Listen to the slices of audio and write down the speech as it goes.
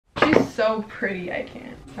She's so pretty. I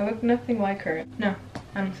can't. I look nothing like her. No,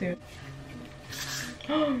 I don't see it.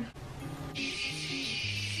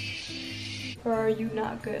 Or are you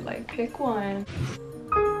not good? Like, pick one.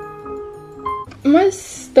 My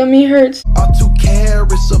stomach hurts. All 2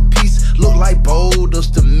 carats a piece look like boulders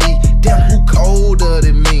to me. Damn, who colder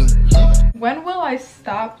than me? When will I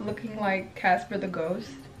stop looking like Casper the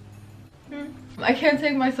Ghost? I can't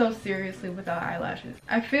take myself seriously without eyelashes.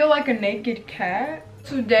 I feel like a naked cat.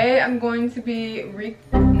 Today I'm going to be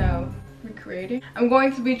recreating. I'm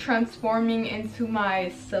going to be transforming into my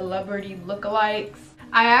celebrity lookalikes.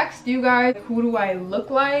 I asked you guys, who do I look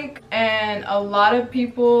like? And a lot of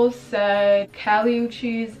people said Kali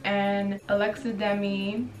Uchis and Alexa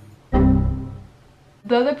Demi.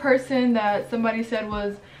 The other person that somebody said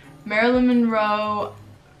was Marilyn Monroe.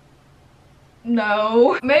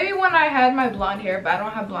 No, maybe when I had my blonde hair, but I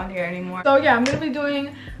don't have blonde hair anymore. So yeah, I'm gonna be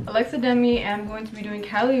doing Alexa Demi and I'm going to be doing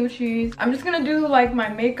Kali Uchis. I'm just gonna do like my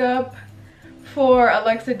makeup for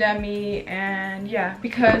Alexa Demi, and yeah,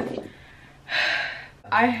 because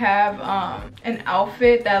I have an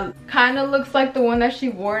outfit that kind of looks like the one that she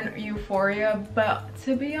wore in Euphoria, but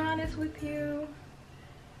to be honest with you,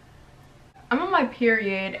 I'm on my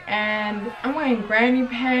period and I'm wearing granny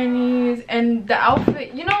panties, and the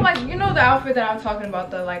outfit, you know the outfit that I'm talking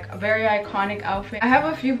about, the like a very iconic outfit. I have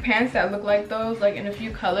a few pants that look like those, like in a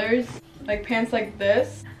few colors, like pants like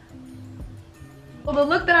this. Well, the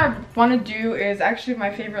look that I want to do is actually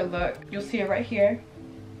my favorite look. You'll see it right here.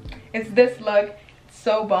 It's this look. It's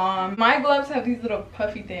so bomb. My gloves have these little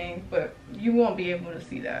puffy things, but you won't be able to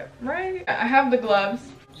see that, right? I have the gloves,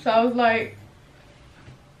 so I was like,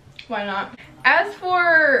 why not? As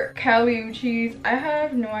for Kali Uchis, I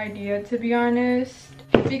have no idea, to be honest,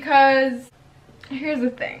 because here's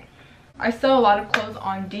the thing. I sell a lot of clothes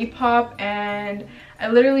on Depop, and I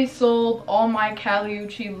literally sold all my Kali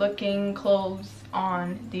Uchi looking clothes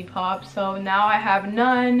on Depop, so now I have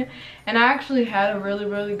none. And I actually had a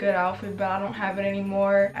really good outfit, but I don't have it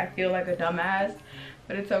anymore. I feel like a dumbass,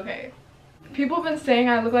 but it's okay. People have been saying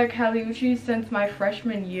I look like Kali Uchi since my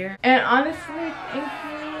freshman year, and honestly, thank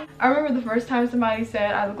you. I remember the first time somebody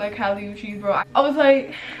said I look like Kali Uchi, bro. I was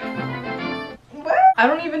like, what? I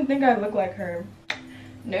don't even think I look like her.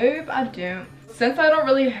 Nope, I don't. Since I don't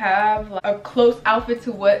really have like a close outfit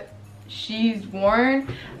to what she's worn,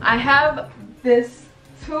 I have this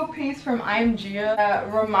 2-piece from IMGA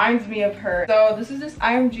that reminds me of her. So this is this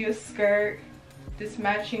IMGA skirt, this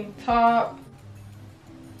matching top.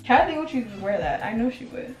 Kali Uchi would wear that. I know she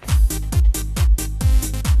would.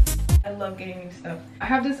 I love getting new stuff. I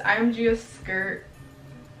have this IMGA skirt.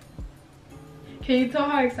 Can you tell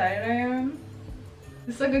how excited I am?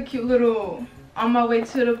 It's like a cute little on my way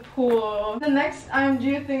to the pool. The next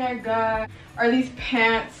IMGA thing I got are these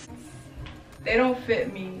pants. They don't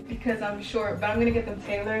fit me because I'm short, but I'm gonna get them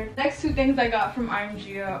tailored. Next 2 things I got from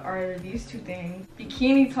IMGA are these 2 things.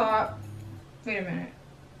 Bikini top. Wait a minute.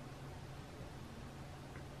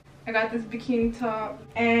 I got this bikini top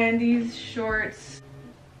and these shorts.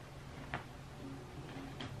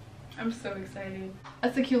 I'm so excited.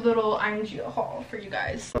 That's a cute little IMGA haul for you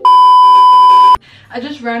guys. I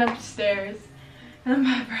just ran upstairs and I'm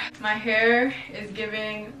out of breath. My hair is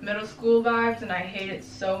giving middle school vibes and I hate it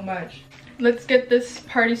so much. Let's get this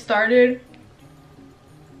party started.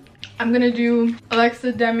 I'm gonna do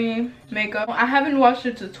Alexa Demi makeup. I haven't watched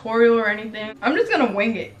a tutorial or anything. I'm just gonna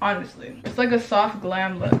wing it, honestly. It's like a soft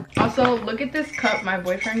glam look. Also, look at this cup my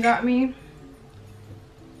boyfriend got me.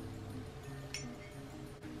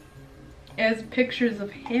 It has pictures of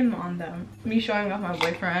him on them. Me showing off my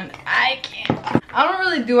boyfriend. I can't. I don't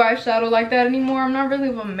really do eyeshadow like that anymore. I'm not really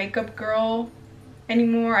a makeup girl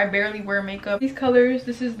anymore. I barely wear makeup. These colors,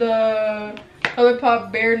 this is the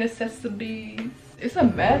ColourPop Bare Necessities. It's a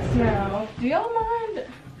mess now. Do y'all mind?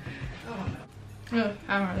 Oh,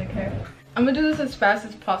 I don't really care. I'm gonna do this as fast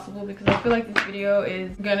as possible because I feel like this video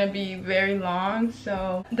is gonna be very long.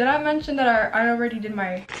 So did I mention that I already did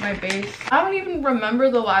my base? I don't even remember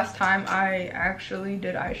the last time I actually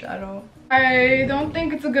did eyeshadow. I don't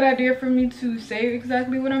think it's a good idea for me to say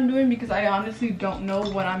exactly what I'm doing because I honestly don't know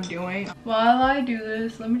what I'm doing. While I do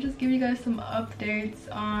this, let me just give you guys some updates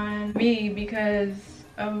on me because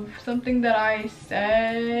of something that I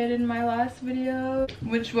said in my last video,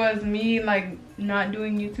 which was me like not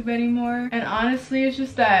doing YouTube anymore. And honestly, it's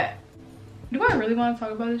just that, do I really want to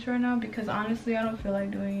talk about this right now? Because honestly, I don't feel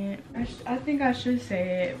like doing it. I think I should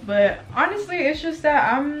say it, but honestly, it's just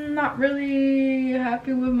that I'm not really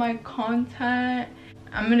happy with my content.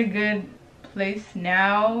 I'm in a good place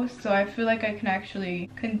now, so I feel like I can actually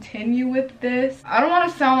continue with this. I don't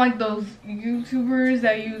want to sound like those YouTubers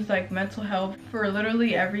that use like mental health for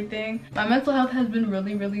literally everything. My mental health has been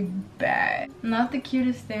really bad. Not the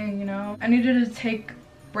cutest thing, you know. I needed to take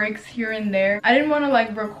breaks here and there. I didn't want to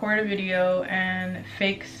like record a video and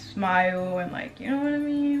fake smile and like, you know what I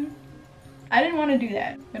mean? I didn't want to do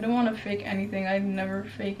that. I don't want to fake anything. I never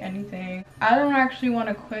fake anything. I don't actually want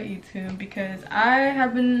to quit YouTube because I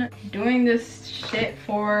have been doing this shit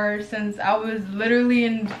since I was literally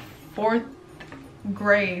in 4th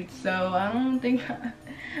grade. So I don't think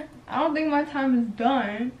my time is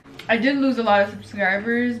done. I did lose a lot of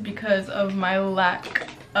subscribers because of my lack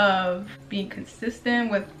of being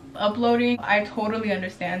consistent with uploading. I totally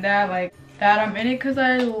understand that. Like that I'm in it because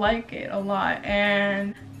I like it a lot,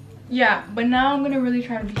 and yeah, but now I'm gonna really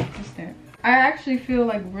try to be consistent. I actually feel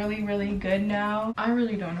like really good now. I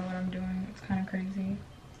really don't know what I'm doing. It's kind of crazy.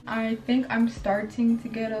 I think I'm starting to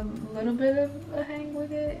get a little bit of a hang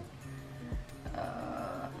with it.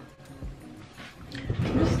 I'm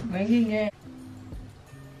just winging it.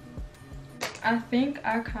 I think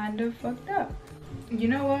I kind of fucked up. You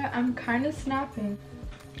know what? I'm kind of snapping.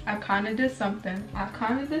 I kind of did something.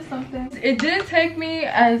 It didn't take me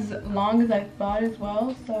as long as I thought as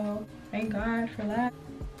well, so thank God for that.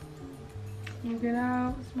 Smoke it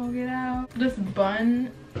out, smoke it out. This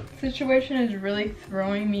bun situation is really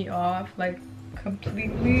throwing me off, like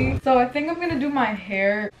completely. So I think I'm gonna do my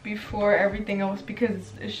hair before everything else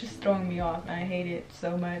because it's just throwing me off and I hate it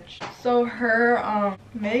so much. So her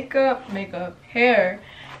makeup hair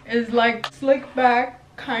is like slick back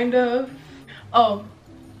kind of. Oh,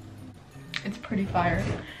 it's pretty fire.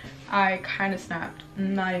 I kind of snapped,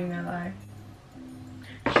 I'm not even gonna lie.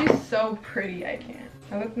 She's so pretty. I can't.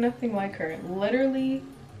 I look nothing like her, literally.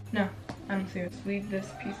 No, I'm serious. Leave this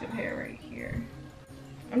piece of hair right here.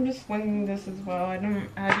 I'm just winging this as well. I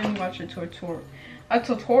didn't watch a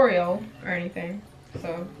tutorial or anything,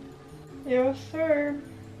 so yes sir.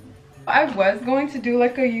 I was going to do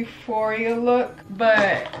like a Euphoria look,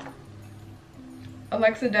 but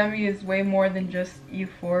Alexa Demi is way more than just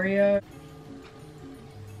Euphoria.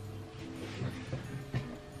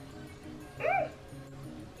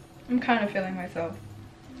 I'm kind of feeling myself,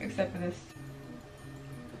 except for this.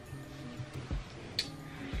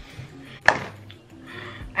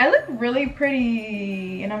 I look really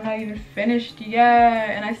pretty and I'm not even finished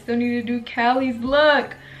yet, and I still need to do Callie's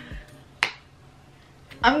look.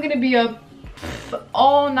 I'm gonna be up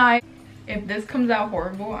all night. If this comes out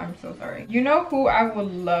horrible, I'm so sorry. You know who I would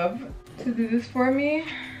love to do this for me?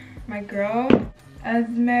 My girl,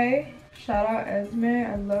 Esme. Shout out Esme,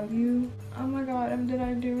 I love you. Oh my god, did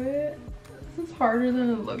I do it? This is harder than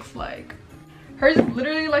it looks like. Hers is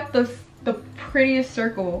literally like the prettiest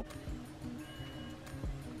circle.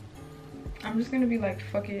 I'm just gonna be like,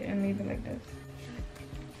 fuck it, and leave it like this.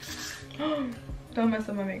 Don't mess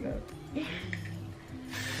up my makeup.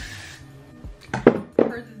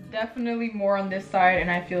 Hers is definitely more on this side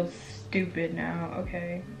and I feel stupid now.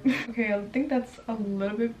 Okay. Okay, I think that's a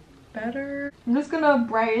little bit better. I'm just gonna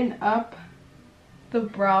brighten up the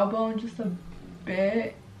brow bone just a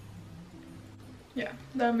bit. Yeah,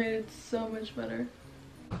 that made it so much better.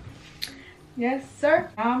 Yes sir.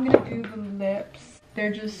 Now I'm gonna do the lips.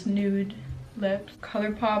 They're just nude lips.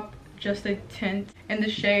 ColourPop Just a Tint in the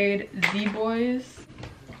shade Z Boys.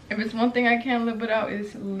 If it's one thing I can't live without,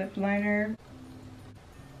 is lip liner.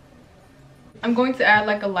 I'm going to add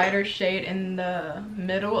like a lighter shade in the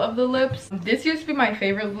middle of the lips. This used to be my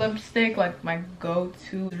favorite lipstick, like my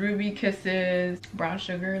go-to. Ruby Kisses brown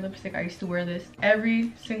sugar lipstick. I used to wear this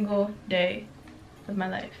every single day of my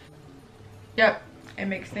life. Yep, it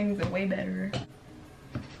makes things way better.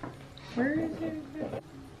 Where is it?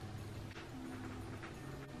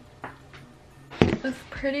 It's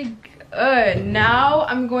pretty good. Now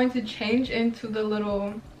I'm going to change into the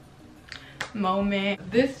little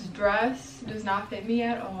moment. This dress does not fit me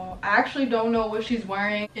at all. I actually don't know what she's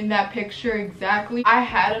wearing in that picture exactly. I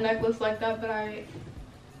had a necklace like that, but I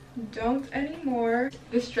don't anymore.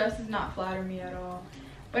 This dress does not flatter me at all,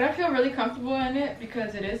 but I feel really comfortable in it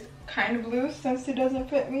because it is kind of loose since it doesn't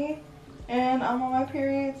fit me and I'm on my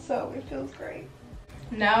period, so it feels great.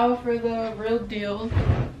 Now for the real deal.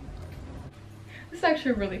 This is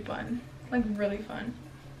actually really fun, like really fun.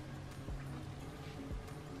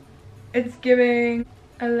 It's giving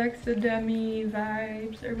Alexa Demi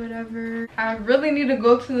vibes or whatever. I really need to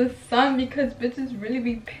go to the sun because bitches really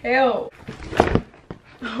be pale.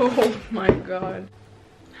 Oh my god.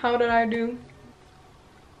 How did I do?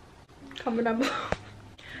 Comment down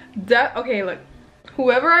below. Okay, look.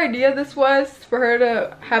 Whoever idea this was for her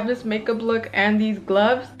to have this makeup look and these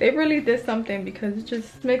gloves, they really did something because it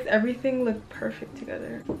just makes everything look perfect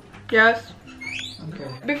together. Yes. Okay.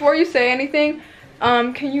 Before you say anything,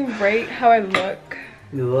 can you rate how I look?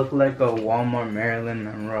 You look like a Walmart Marilyn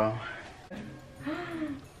Monroe. Oh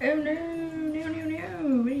no, no, no,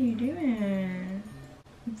 no. What are you doing?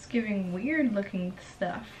 It's giving weird looking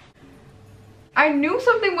stuff. I knew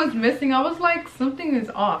something was missing. I was like, something is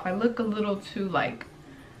off. I look a little too like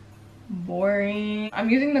boring. I'm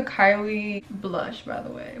using the Kylie blush, by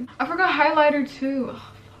the way. I forgot highlighter too. Ugh,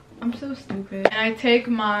 I'm so stupid. And I take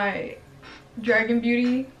my Dragon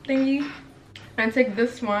Beauty thingy and I take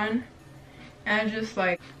this one and I just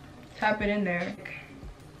like tap it in there.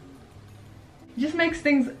 It just makes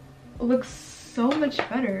things look so much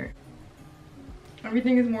better.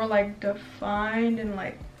 Everything is more like defined and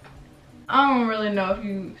like, I don't really know if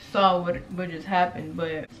you saw what just happened, but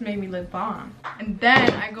it just made me look bomb. And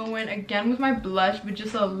then I go in again with my blush, but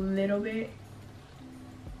just a little bit.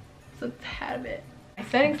 Just a tad bit. My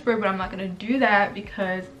setting spray, but I'm not gonna do that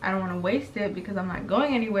because I don't want to waste it because I'm not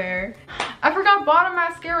going anywhere. I forgot bottom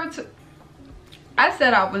mascara too. I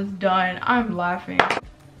said I was done. I'm laughing.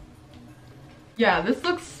 Yeah, this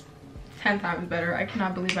looks 10 times better. I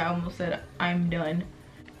cannot believe I almost said I'm done.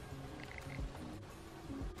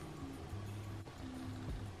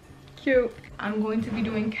 Cute. I'm going to be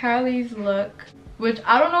doing Callie's look, which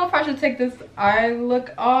I don't know if I should take this eye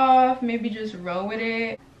look off, maybe just roll with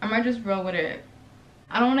it. I might just roll with it.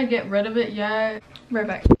 I don't want to get rid of it yet. Right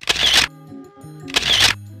back.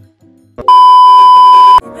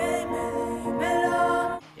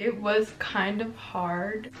 It was kind of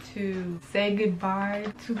hard to say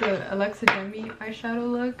goodbye to the Alexa Demi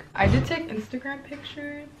eyeshadow look. I did take Instagram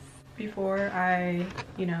pictures before I,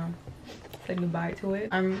 you know, said goodbye to it.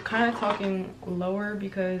 I'm kind of talking lower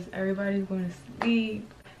because everybody's going to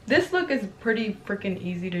sleep. This look is pretty freaking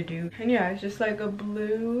easy to do. And yeah, it's just like a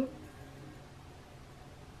blue.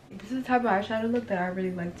 This is the type of eyeshadow look that I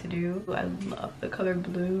really like to do. I love the color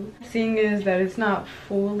blue. Seeing is that it's not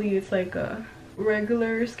fully, it's like a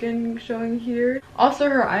regular skin showing here. Also,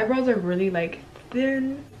 her eyebrows are really like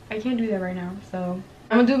thin. I can't do that right now, so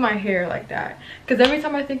I'm gonna do my hair like that because every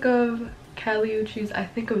time I think of Kali Uchis, I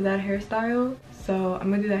think of that hairstyle, so I'm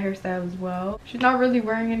gonna do that hairstyle as well. She's not really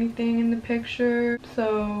wearing anything in the picture,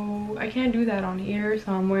 so I can't do that on here,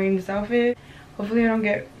 so I'm wearing this outfit. Hopefully I don't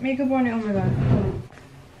get makeup on it. Oh my god,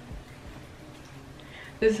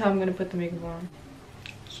 this is how I'm gonna put the makeup on.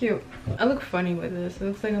 Cute. I look funny with this. It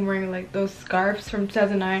looks like I'm wearing like those scarves from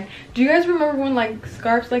 2009. Do you guys remember when like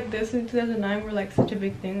scarves like this in 2009 were like such a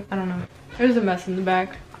big thing? I don't know. There's a mess in the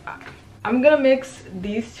back. I'm gonna mix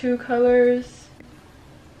these two colors.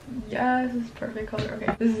 Yeah, this is perfect color.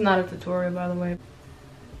 Okay, this is not a tutorial, by the way.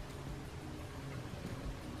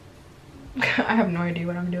 I have no idea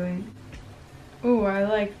what I'm doing. Oh, I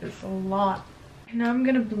like this a lot. Now I'm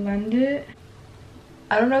gonna blend it.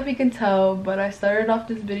 I don't know if you can tell, but I started off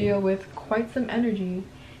this video with quite some energy.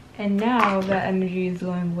 And now that energy is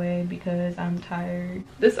going away because I'm tired.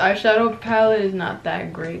 This eyeshadow palette is not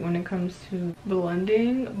that great when it comes to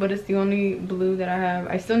blending, but it's the only blue that I have.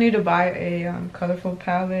 I still need to buy a colorful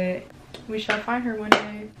palette. We shall find her one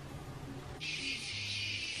day.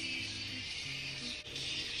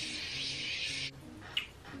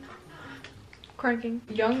 Cranking.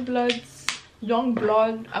 Youngblood.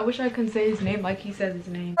 I wish I could say his name like he says his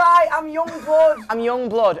name. Right, I'm Youngblood. I'm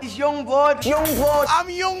Youngblood. He's Youngblood. Youngblood. I'm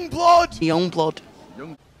Youngblood.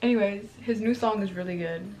 Youngblood. Anyways, his new song is really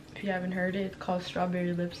good. If you haven't heard it, it's called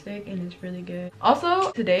Strawberry Lipstick and it's really good.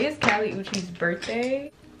 Also, today is Kali Uchis'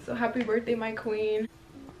 birthday. So happy birthday, my queen.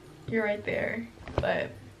 You're right there.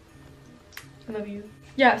 But I love you.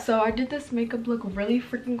 Yeah, so I did this makeup look really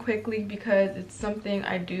freaking quickly because it's something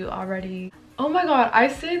I do already. Oh my god, I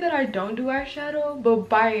say that I don't do eyeshadow, but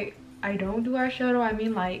by I don't do eyeshadow, I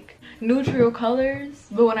mean like neutral colors.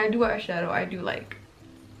 But when I do eyeshadow, I do like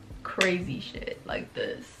crazy shit like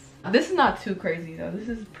this. This is not too crazy though. This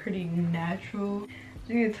is pretty natural.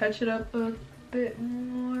 Just need to touch it up a bit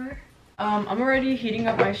more. I'm already heating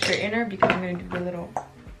up my straightener because I'm gonna do the little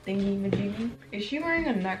thingy majiggy. Is she wearing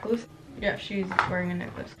a necklace? Yeah, she's wearing a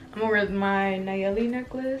necklace. I'm gonna wear my Nayeli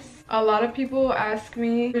necklace. A lot of people ask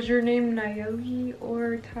me, is your name Nayeli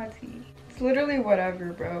or Tati? It's literally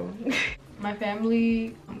whatever, bro. My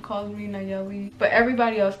family calls me Nayeli, but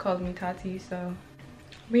everybody else calls me Tati, so.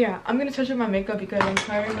 But yeah, I'm gonna touch up my makeup because I'm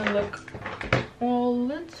trying to look a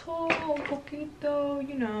little poquito,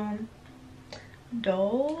 you know,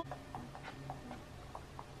 dull.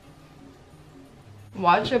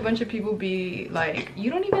 Watch a bunch of people be like, you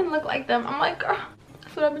don't even look like them. I'm like, girl,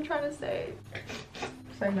 That's what I've been trying to say.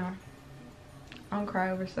 It's like, no, I don't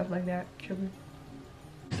cry over stuff like that. Tripping.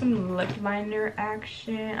 Some lip liner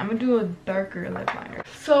action. I'm gonna do a darker lip liner.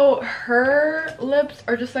 So her lips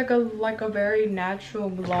are just like a very natural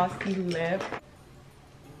glossy lip.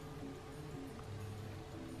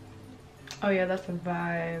 Oh yeah, that's a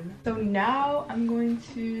vibe. So now I'm going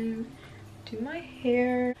to do my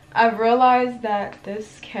hair. I've realized that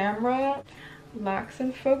this camera lacks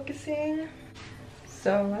in focusing,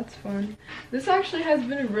 so that's fun. This actually has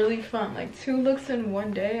been really fun, like 2 looks in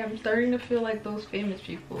one day. I'm starting to feel like those famous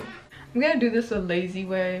people. I'm gonna do this a lazy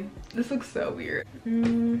way. This looks so weird.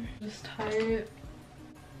 Just tie it.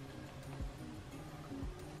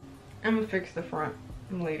 I'm gonna fix the front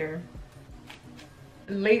later.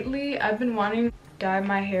 Lately I've been wanting to dye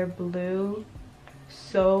my hair blue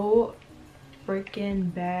so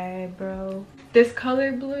freaking bad, bro. This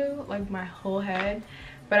color blue, like my whole head.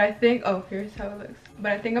 But I think, oh, here's how it looks.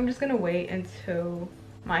 But I think I'm just gonna wait until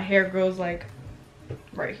my hair grows like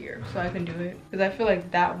right here so I can do it, because I feel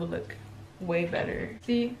like that would look way better.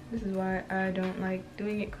 See, this is why I don't like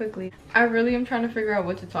doing it quickly. I really am trying to figure out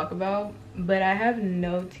what to talk about, but I have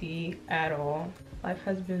no tea at all. Life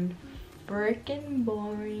has been freaking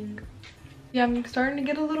boring. Yeah, I'm starting to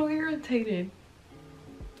get a little irritated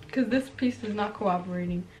because this piece is not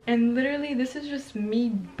cooperating, and literally this is just me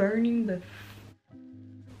burning the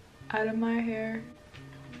out of my hair.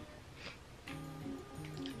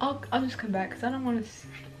 I'll just come back because I don't want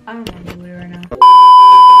to do it right now.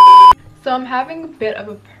 So I'm having a bit of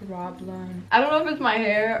a problem. I don't know if it's my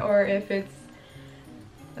hair or if it's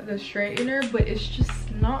the straightener, but it's just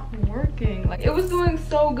not working. Like, it was doing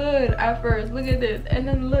so good at first. Look at this, and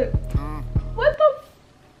then look.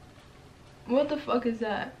 What the fuck is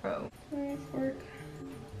that, bro? Please work.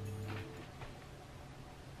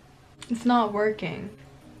 It's not working.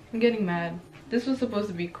 I'm getting mad. This was supposed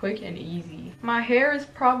to be quick and easy. My hair is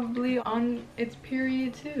probably on its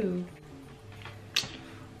period too.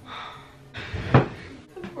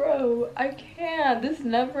 Bro, I can't. This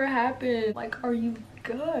never happened. Like, are you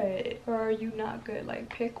good or are you not good? Like,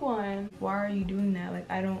 pick one. Why are you doing that?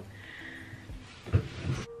 Like,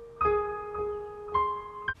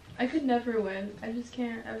 I could never win. I just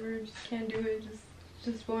can't ever, just can't do it.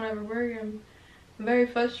 Just won't ever work. I'm very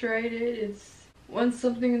frustrated. It's 1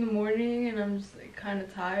 something in the morning and I'm just like kind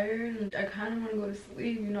of tired and I kind of want to go to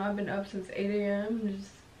sleep. You know, I've been up since 8 a.m.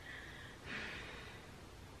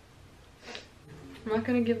 I'm not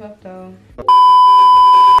gonna give up though.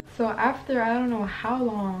 So after I don't know how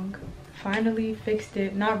long, finally fixed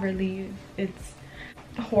it. Not really, it's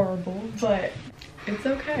horrible, but it's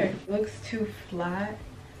okay. It looks too flat,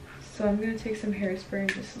 so I'm gonna take some hairspray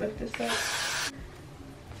and just lift this up.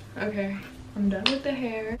 Okay, I'm done with the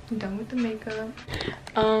hair, I'm done with the makeup.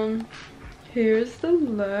 Here's the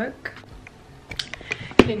look.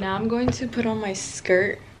 Okay, now I'm going to put on my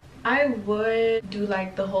skirt. I would do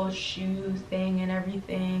like the whole shoes thing and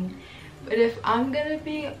everything, but if I'm gonna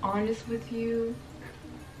be honest with you,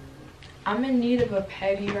 I'm in need of a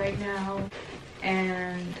pedi right now.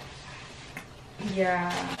 And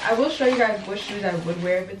yeah, I will show you guys what shoes I would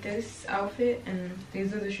wear with this outfit, and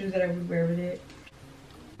these are the shoes that I would wear with it.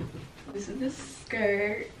 This is the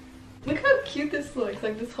skirt. Look how cute this looks.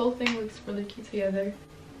 Like, this whole thing looks really cute together.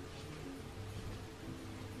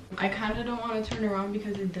 I kind of don't want to turn around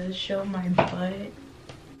because it does show my butt.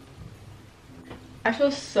 I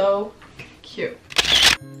feel so cute.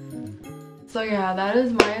 So yeah, that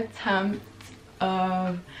is my attempt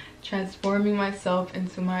of transforming myself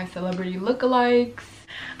into my celebrity lookalikes.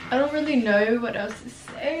 I don't really know what else to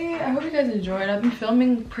say. I hope you guys enjoyed. I've been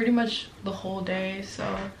filming pretty much the whole day, so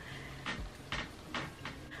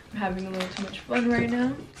I'm having a little too much fun right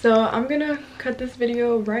now. So I'm gonna cut this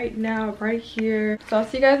video right now, right here. So I'll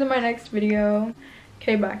see you guys in my next video.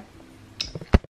 Okay, bye.